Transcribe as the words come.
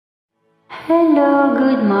Hello,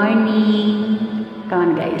 good morning. Come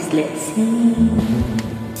on guys, let's sing.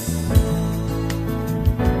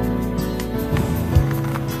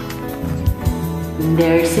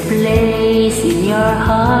 There's a place in your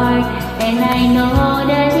heart, and I know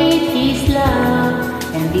that it is love.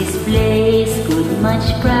 And this place could much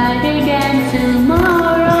brighter than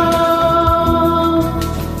tomorrow.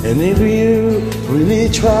 And if you really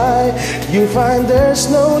try, you find there's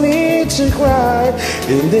no need to cry.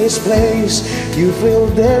 In this place, you feel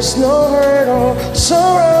there's no hurt or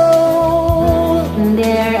sorrow.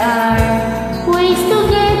 There are ways to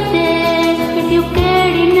get there if you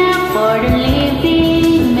care enough for the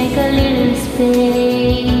living. Make a little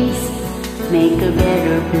space, make a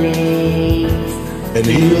better place, and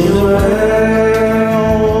heal the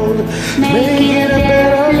world, make it a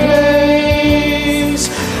better place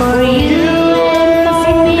for you and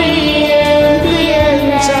for me and the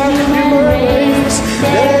entire human race.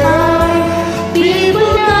 There are people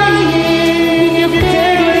dying. If you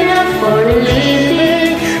care enough for the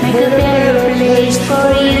living, make a better place for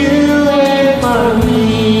you and for me.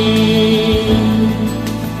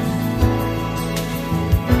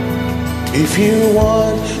 If you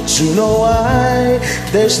want to know why,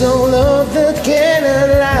 there's no love that cannot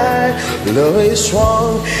lie. Love is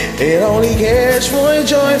strong, it only cares for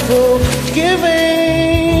joyful giving.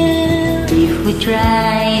 If we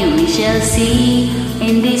try, we shall see.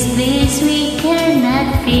 In this place we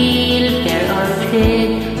cannot feel fair or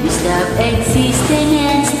great. We stop existing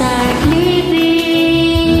and start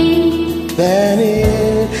living. Then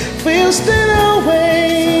it feels that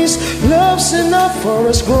always love's enough for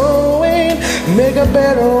us growing. Make a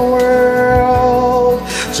better world,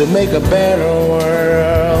 to make a better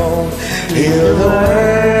world. Heal the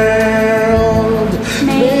world,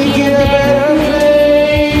 make it a better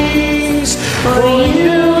place for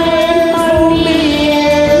you and for me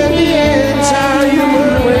and the entire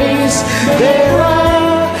human race. There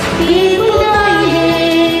are people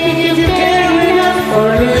dying. If you care enough for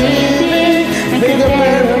the living, make a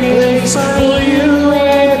better place for you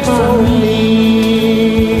and for me.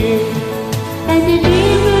 And the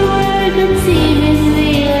dream we were conceiving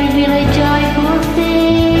will be a joyful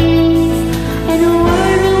face, and the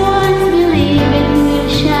world we once believed in will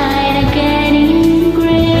shine again in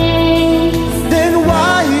grace. Then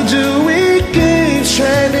why do we keep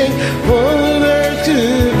stranding from earth to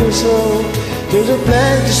soul? There's a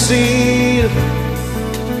plant to seed,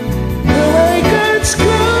 the way God's We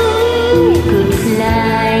go. could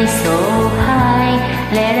fly so high,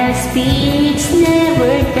 let our spirits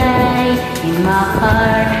never die. In my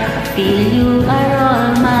heart, I feel you are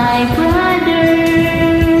all my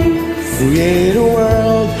brothers. Create a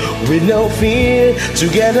world with no fear.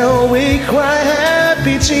 Together we cry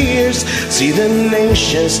happy tears. See the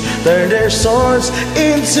nations turn their swords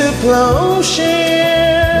into plowshares.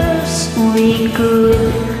 We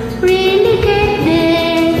could really get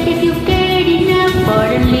there if you cared enough for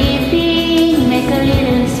the living. Make a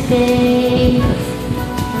little space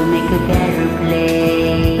to make a better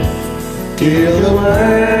place. Heal the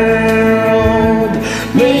world.